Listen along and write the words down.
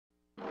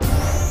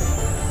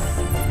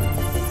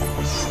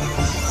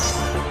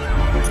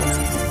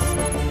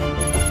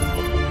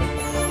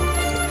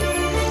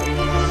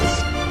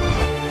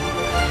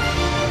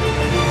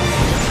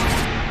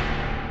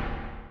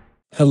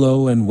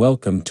Hello and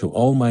welcome to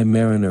all my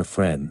mariner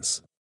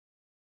friends.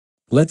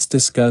 Let's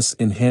discuss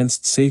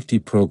Enhanced Safety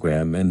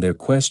Program and their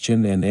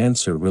question and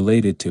answer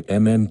related to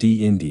MMD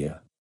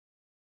India.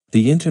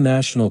 The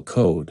International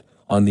Code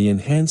on the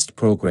Enhanced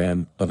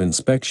Program of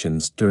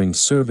Inspections during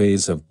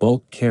Surveys of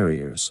Bulk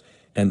Carriers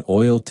and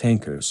Oil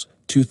Tankers,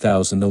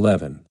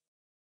 2011.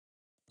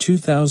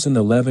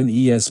 2011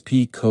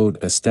 ESP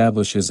Code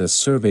establishes a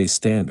survey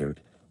standard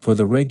for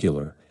the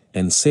regular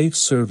and safe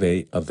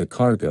survey of the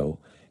cargo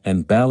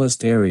and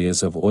ballast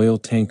areas of oil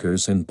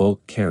tankers and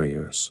bulk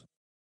carriers.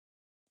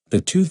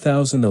 The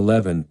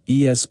 2011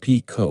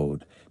 ESP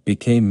Code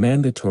became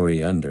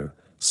mandatory under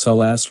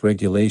SOLAS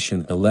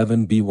Regulation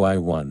 11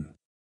 BY1.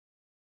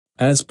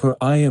 As per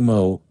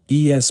IMO,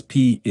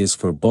 ESP is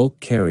for bulk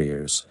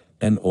carriers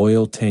and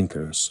oil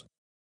tankers.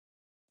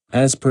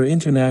 As per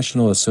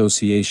International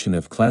Association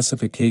of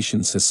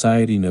Classification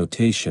Society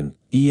notation,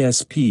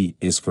 ESP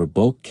is for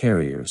bulk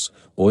carriers,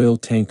 oil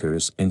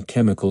tankers and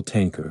chemical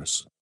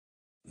tankers.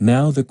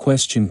 Now the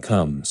question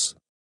comes.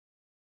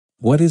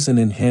 What is an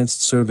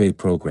enhanced survey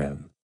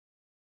program?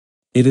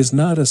 It is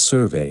not a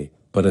survey,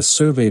 but a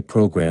survey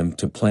program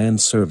to plan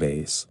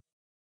surveys.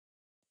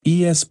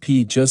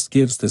 ESP just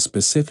gives the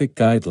specific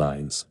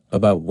guidelines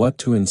about what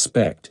to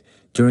inspect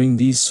during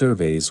these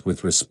surveys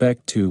with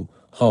respect to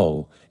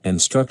hull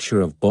and structure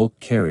of bulk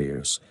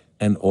carriers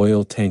and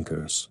oil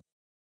tankers.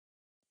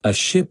 A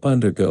ship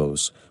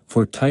undergoes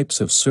 4 types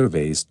of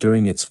surveys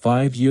during its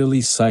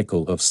 5-yearly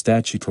cycle of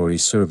statutory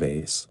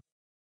surveys: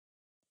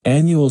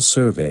 annual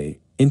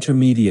survey,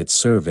 intermediate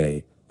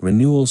survey,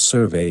 renewal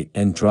survey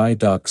and dry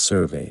dock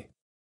survey.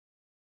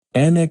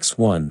 Annex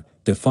 1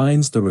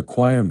 defines the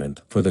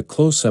requirement for the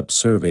close-up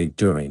survey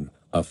during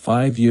a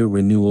 5-year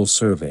renewal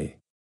survey.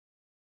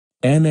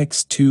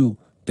 Annex 2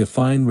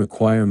 define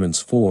requirements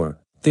for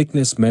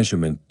thickness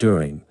measurement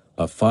during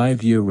a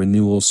 5-year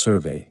renewal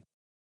survey.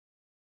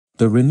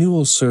 The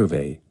renewal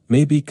survey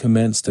may be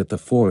commenced at the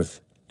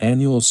 4th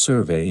annual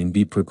survey and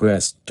be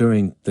progressed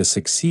during the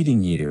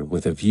succeeding year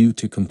with a view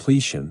to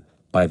completion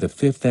by the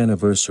 5th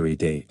anniversary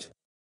date.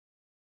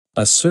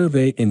 A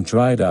survey in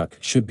dry dock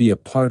should be a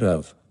part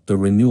of the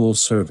renewal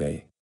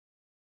survey.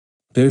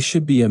 There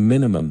should be a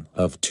minimum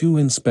of 2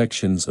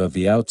 inspections of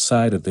the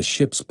outside of the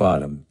ship's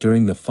bottom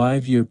during the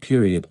 5-year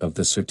period of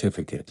the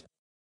certificate.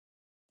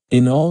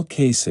 In all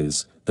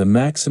cases, the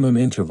maximum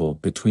interval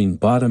between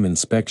bottom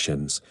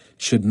inspections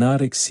should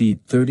not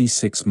exceed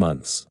 36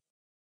 months.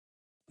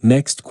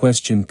 Next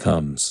question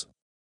comes.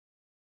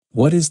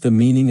 What is the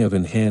meaning of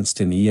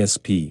enhanced in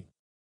ESP?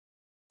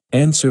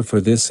 Answer for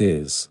this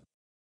is: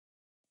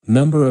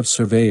 number of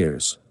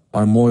surveyors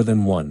are more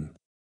than 1.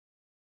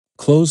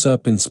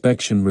 Close-up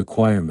inspection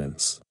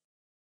requirements.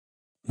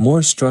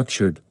 More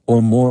structured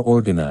or more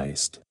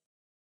organized.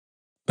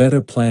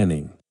 Better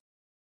planning.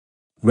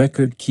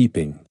 Record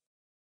keeping.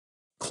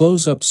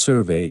 Close-up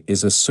survey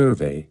is a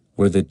survey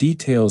where the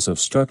details of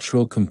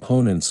structural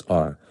components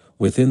are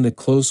within the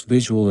close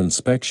visual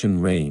inspection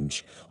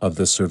range of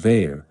the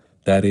surveyor,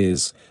 that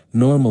is,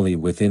 normally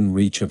within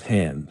reach of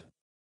hand.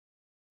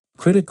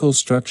 Critical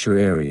structure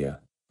area,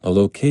 a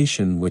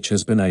location which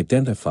has been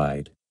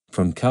identified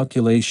from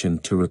calculation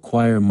to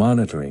require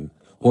monitoring,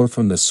 or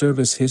from the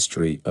service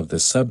history of the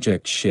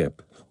subject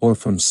ship, or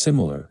from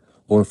similar,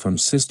 or from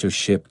sister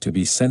ship to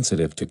be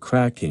sensitive to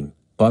cracking,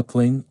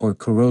 buckling or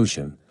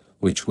corrosion,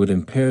 which would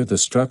impair the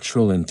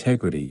structural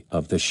integrity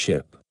of the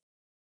ship.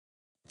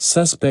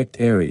 Suspect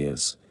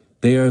areas,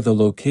 they are the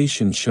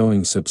location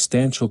showing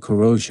substantial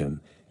corrosion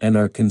and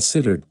are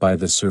considered by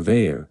the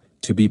surveyor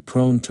to be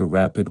prone to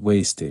rapid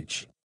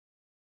wastage.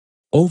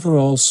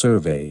 Overall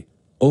survey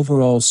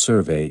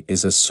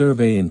is a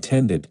survey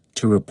intended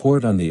to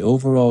report on the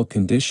overall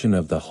condition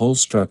of the hull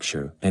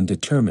structure and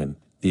determine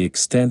the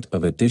extent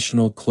of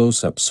additional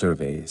close-up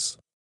surveys.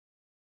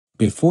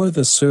 Before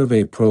the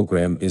survey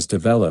program is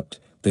developed,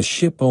 the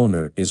ship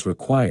owner is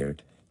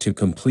required to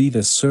complete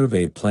a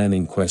survey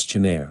planning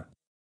questionnaire.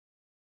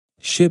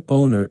 Ship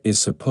owner is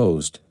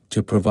supposed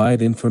to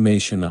provide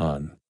information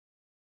on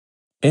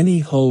any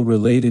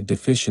hull-related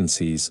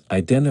deficiencies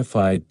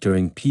identified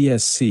during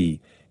PSC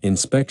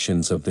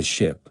inspections of the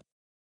ship,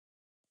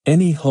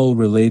 any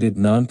hull-related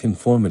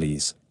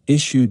nonconformities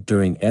issued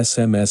during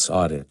SMS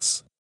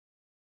audits,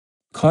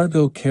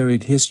 cargo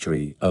carried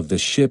history of the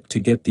ship to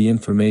get the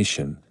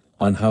information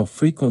on how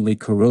frequently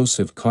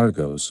corrosive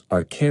cargoes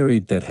are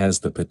carried that has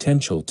the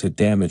potential to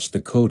damage the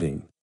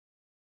coating,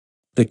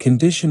 the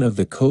condition of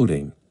the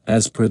coating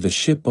as per the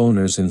ship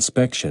owner's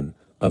inspection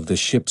of the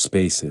ship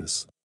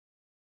spaces.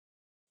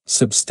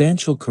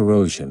 Substantial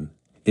corrosion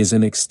is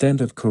an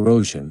extent of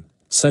corrosion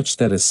such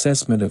that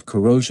assessment of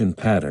corrosion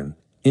pattern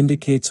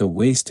indicates a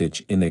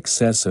wastage in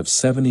excess of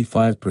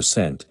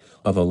 75%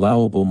 of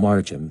allowable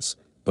margins,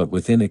 but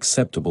within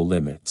acceptable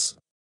limits.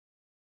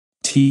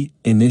 T.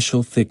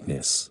 Initial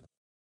thickness.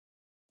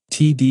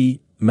 TD.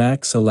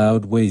 Max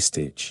allowed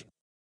wastage.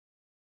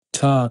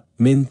 Ta.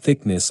 Min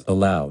thickness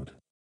allowed.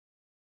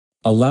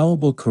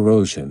 Allowable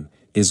corrosion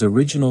is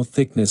original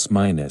thickness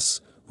minus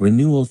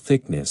renewal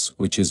thickness,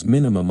 which is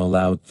minimum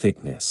allowed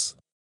thickness.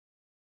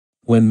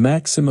 When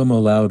maximum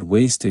allowed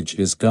wastage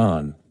is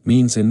gone,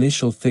 means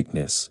initial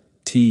thickness,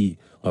 T,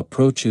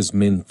 approaches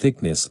min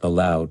thickness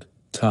allowed,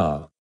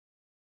 Ta.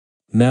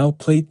 Now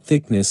plate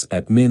thickness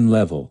at min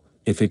level,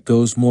 if it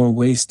goes more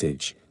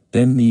wastage,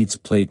 then needs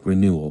plate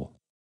renewal.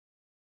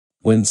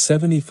 When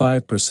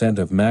 75%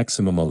 of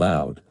maximum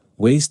allowed,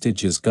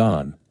 wastage is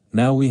gone,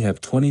 now we have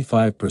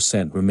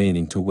 25%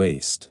 remaining to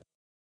waste.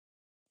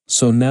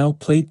 So now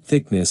plate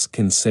thickness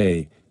can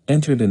say,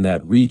 entered in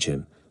that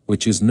region,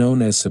 which is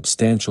known as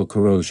substantial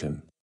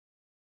corrosion.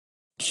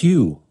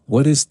 Q.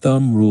 What is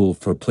thumb rule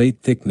for plate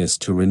thickness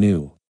to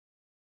renew?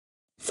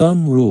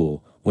 Thumb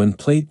rule, when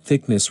plate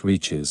thickness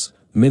reaches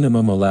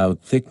minimum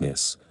allowed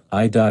thickness,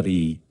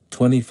 I.E.,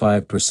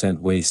 25%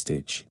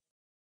 wastage.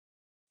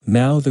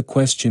 Now the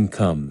question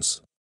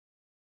comes.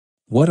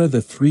 What are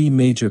the three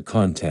major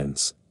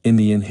contents in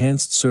the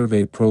Enhanced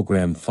Survey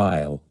Program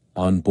file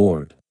on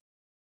board?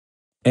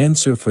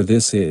 Answer for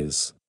this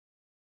is: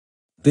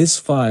 this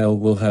file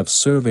will have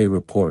survey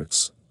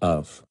reports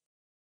of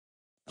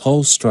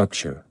hull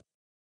structure,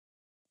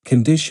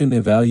 condition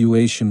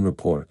evaluation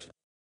report,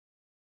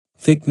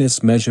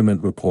 thickness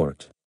measurement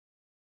report,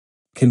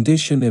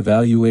 condition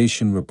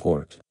evaluation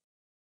report,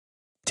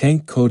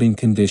 tank coating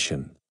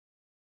condition,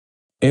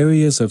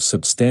 areas of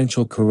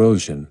substantial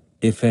corrosion,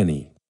 if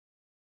any,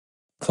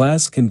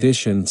 class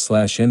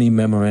condition/any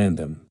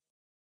memorandum,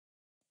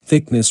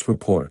 thickness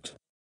report,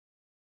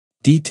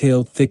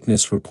 detailed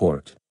thickness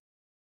report,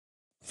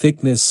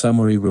 thickness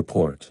summary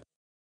report.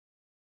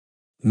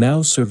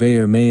 Now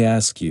surveyor may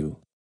ask you,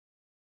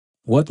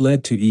 what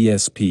led to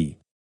ESP?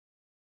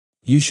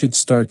 You should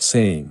start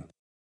saying,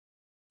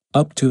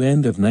 up to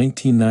end of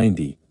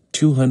 1990,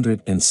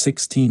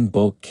 216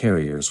 bulk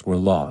carriers were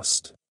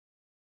lost.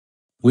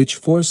 Which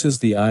forces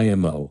the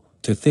IMO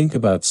to think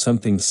about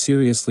something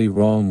seriously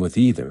wrong with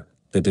either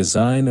the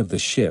design of the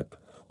ship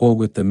or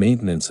with the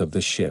maintenance of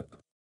the ship.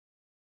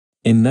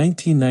 In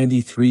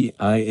 1993,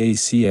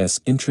 IACS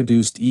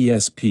introduced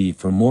ESP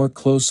for more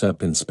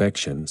close-up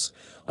inspections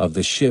of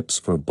the ships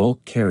for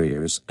bulk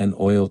carriers and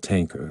oil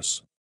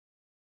tankers.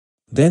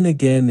 Then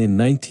again in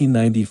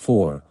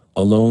 1994,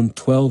 alone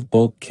 12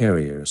 bulk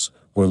carriers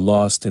were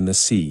lost in the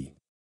sea.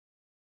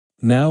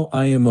 Now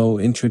IMO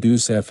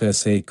introduced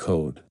FSA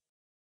code.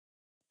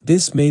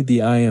 This made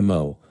the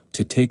IMO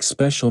to take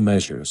special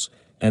measures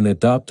and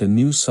adopt a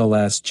new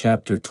SALAS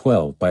Chapter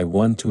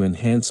 12/1 to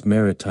enhance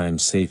maritime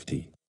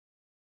safety.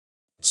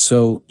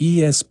 So,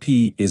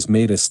 ESP is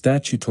made a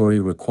statutory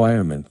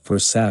requirement for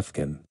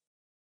SAFCAN.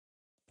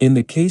 In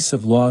the case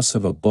of loss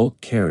of a bulk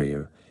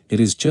carrier,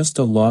 it is just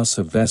a loss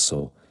of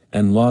vessel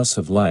and loss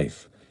of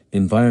life.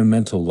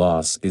 Environmental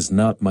loss is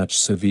not much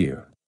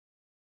severe.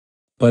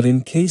 But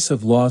in case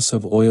of loss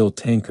of oil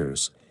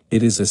tankers,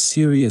 it is a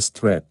serious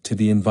threat to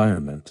the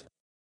environment.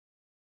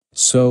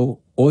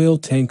 So, oil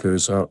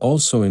tankers are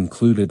also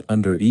included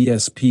under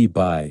ESP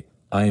by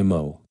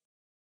IMO.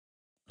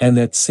 And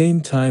at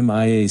same time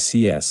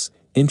IACS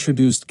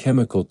introduced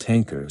chemical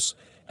tankers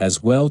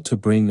as well to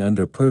bring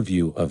under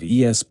purview of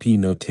ESP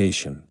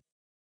notation.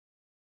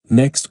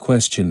 Next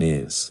question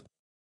is: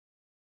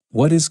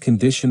 what is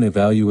condition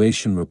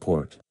evaluation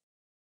report?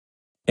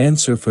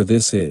 Answer for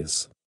this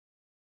is: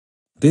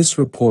 this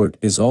report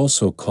is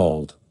also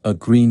called a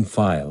green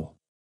file.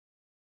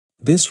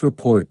 This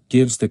report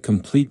gives the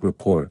complete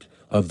report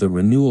of the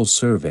renewal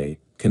survey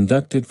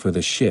conducted for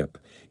the ship.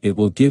 It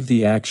will give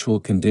the actual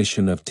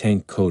condition of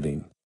tank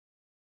coating.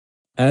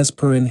 As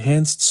per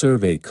Enhanced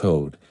Survey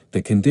Code,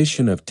 the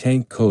condition of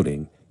tank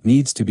coating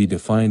needs to be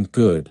defined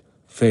good,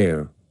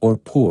 fair, or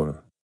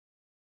poor.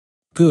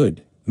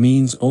 Good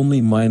means only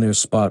minor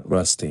spot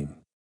rusting.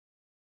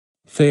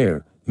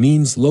 Fair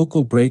means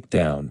local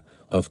breakdown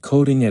of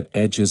coating at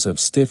edges of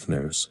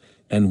stiffeners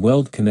and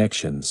weld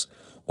connections,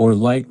 or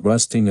light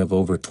rusting of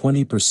over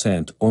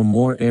 20% or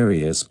more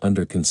areas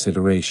under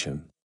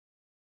consideration.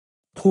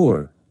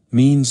 Poor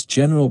means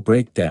general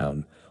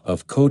breakdown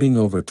of coating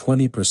over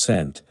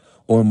 20%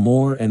 or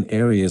more and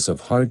areas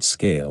of hard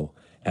scale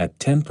at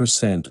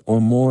 10% or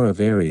more of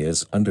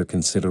areas under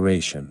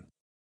consideration.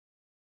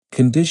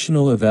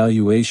 Conditional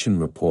evaluation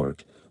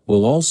report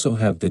will also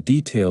have the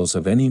details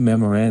of any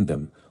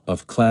memorandum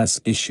of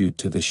class issued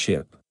to the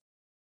ship.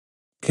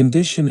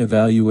 Condition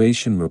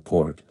evaluation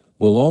report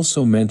will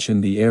also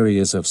mention the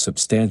areas of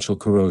substantial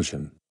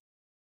corrosion.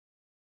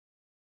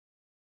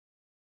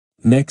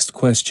 Next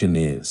question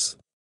is: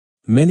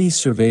 many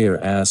surveyor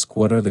ask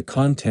what are the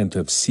content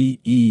of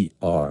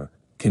CER,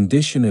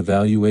 Condition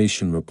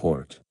Evaluation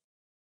Report.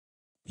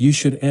 You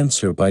should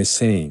answer by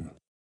saying,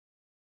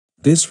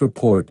 this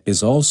report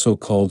is also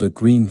called a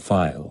green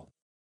file.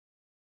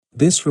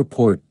 This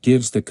report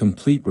gives the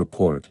complete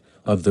report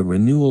of the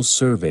renewal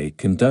survey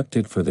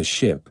conducted for the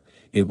ship.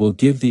 It will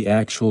give the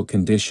actual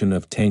condition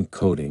of tank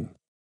coating.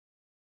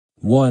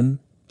 1.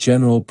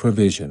 General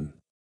provision.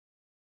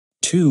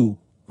 2.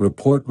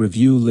 Report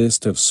review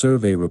list of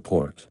survey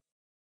report.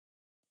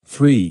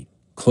 3.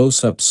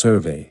 Close-up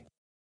survey.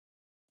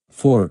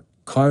 4.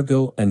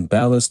 Cargo and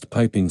ballast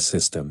piping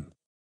system.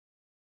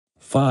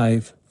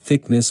 5.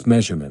 Thickness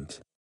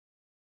measurement.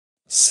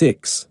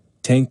 6.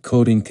 Tank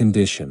coating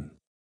condition.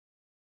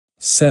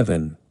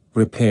 7.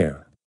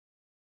 Repair.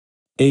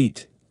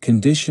 8.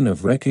 Condition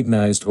of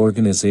recognized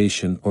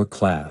organization or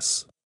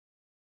class.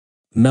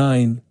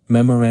 9.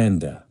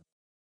 Memoranda.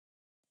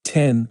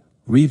 10.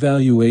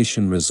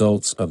 Revaluation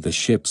results of the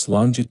ship's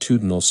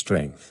longitudinal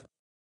strength.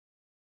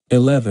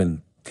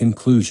 11.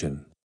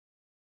 Conclusion.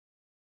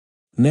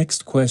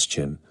 Next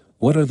question: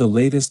 what are the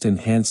latest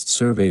Enhanced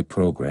Survey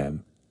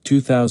Program,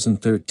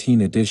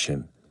 2013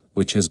 edition,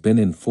 which has been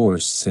in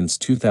force since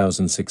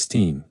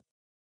 2016?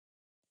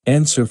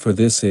 Answer for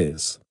this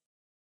is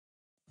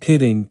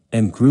pitting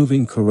and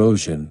grooving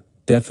corrosion,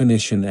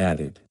 definition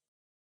added.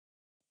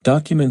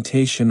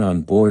 Documentation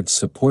on board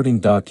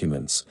supporting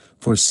documents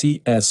for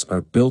CS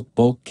are built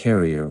bulk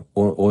carrier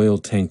or oil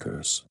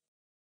tankers.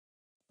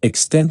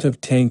 Extent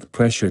of tank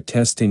pressure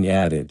testing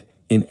added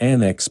in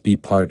Annex B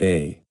Part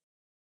A.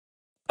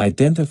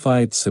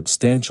 Identified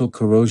substantial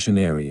corrosion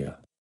area.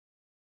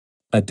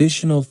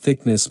 Additional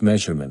thickness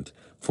measurement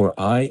for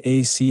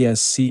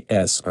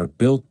IACS-CS are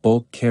built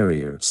bulk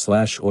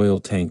carrier/oil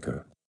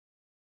tanker.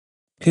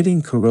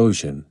 Pitting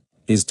corrosion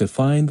is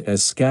defined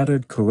as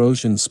scattered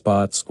corrosion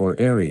spots or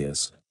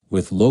areas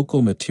with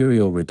local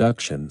material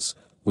reductions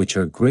which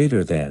are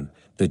greater than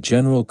the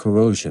general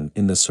corrosion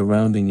in the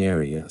surrounding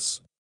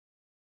areas.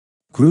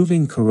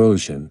 Grooving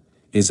corrosion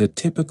is a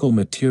typical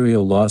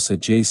material loss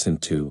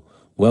adjacent to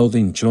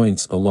welding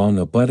joints along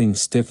abutting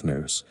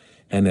stiffeners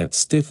and at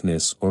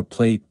stiffness or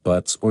plate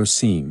butts or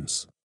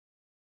seams.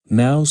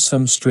 Now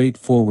some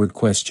straightforward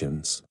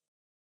questions.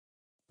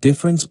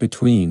 Difference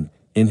between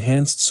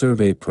Enhanced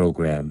Survey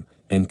Program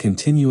and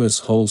Continuous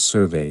Hull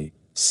Survey,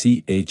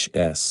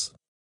 CHS.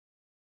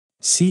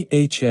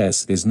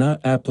 CHS is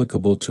not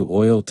applicable to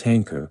oil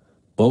tanker,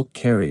 bulk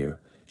carrier,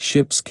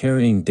 ships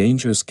carrying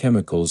dangerous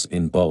chemicals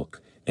in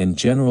bulk, and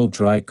general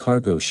dry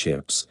cargo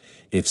ships.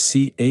 If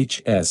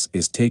CHS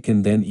is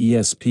taken, then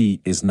ESP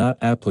is not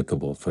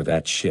applicable for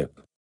that ship.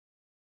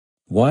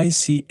 Why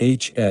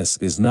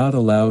CHS is not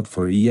allowed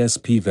for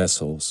ESP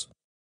vessels?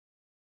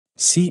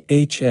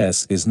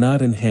 CHS is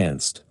not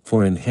enhanced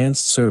for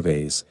enhanced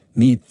surveys,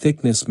 need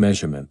thickness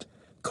measurement,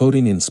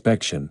 coating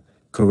inspection,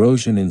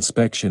 corrosion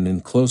inspection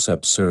and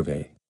close-up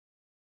survey.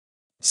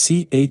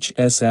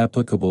 CHS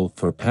applicable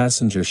for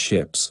passenger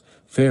ships,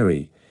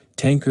 ferry,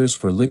 tankers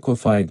for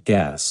liquefied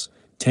gas,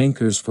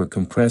 tankers for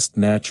compressed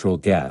natural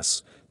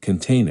gas,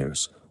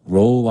 containers,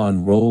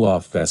 roll-on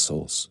roll-off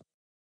vessels.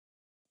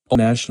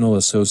 National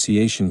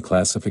Association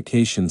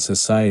Classification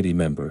Society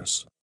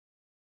members.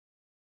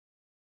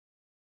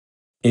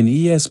 In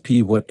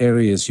ESP, what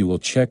areas you will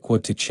check?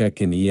 What to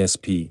check in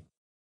ESP?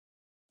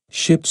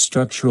 Ship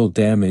structural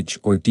damage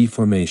or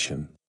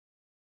deformation.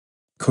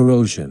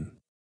 Corrosion.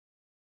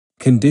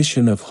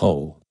 Condition of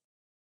hull.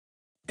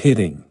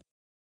 Pitting.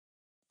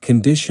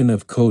 Condition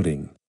of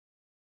coating.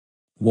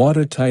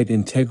 Watertight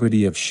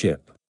integrity of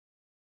ship.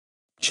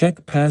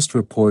 Check past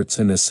reports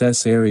and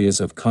assess areas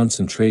of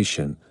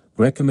concentration,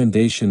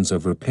 recommendations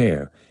of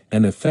repair,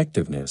 and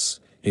effectiveness,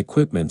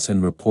 equipments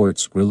and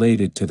reports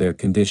related to their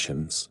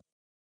conditions.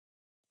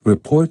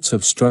 Reports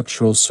of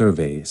structural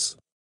surveys.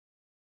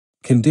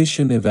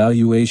 Condition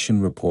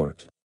evaluation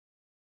report.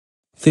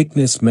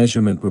 Thickness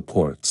measurement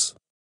reports.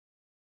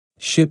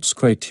 Ship's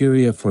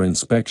criteria for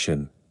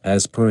inspection,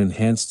 as per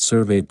Enhanced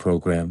Survey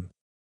Program.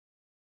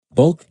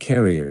 Bulk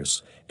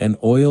carriers and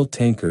oil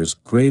tankers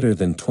greater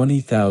than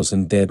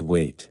 20,000 dead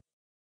weight.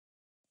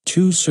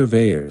 2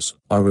 surveyors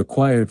are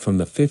required from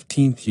the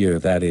 15th year,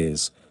 that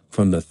is,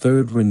 from the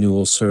 3rd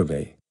renewal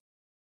survey.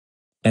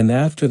 And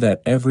after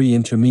that every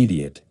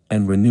intermediate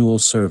and renewal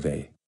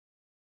survey.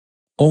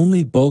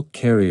 Only bulk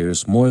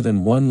carriers more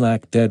than 1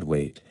 lakh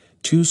deadweight,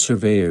 2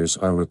 surveyors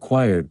are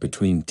required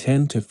between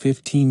 10 to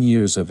 15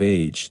 years of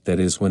age, that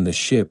is when the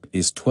ship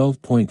is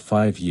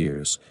 12.5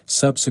 years,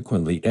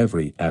 subsequently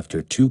every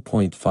after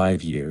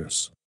 2.5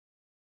 years.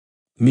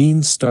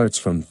 Mean starts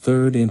from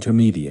 3rd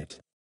intermediate.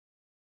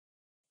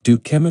 Do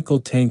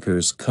chemical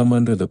tankers come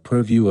under the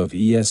purview of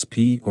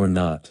ESP or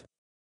not?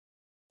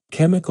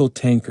 Chemical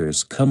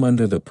tankers come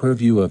under the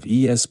purview of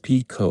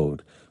ESP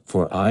code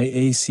for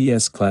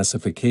IACS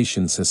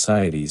classification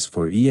societies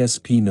for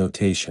ESP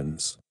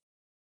notations.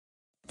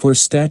 For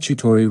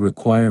statutory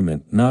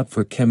requirement, not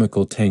for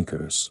chemical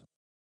tankers.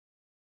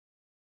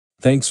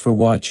 Thanks for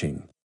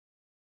watching.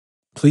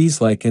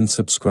 Please like and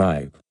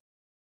subscribe.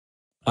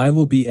 I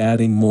will be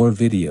adding more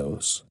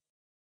videos.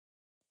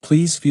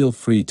 Please feel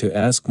free to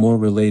ask more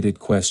related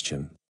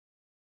question.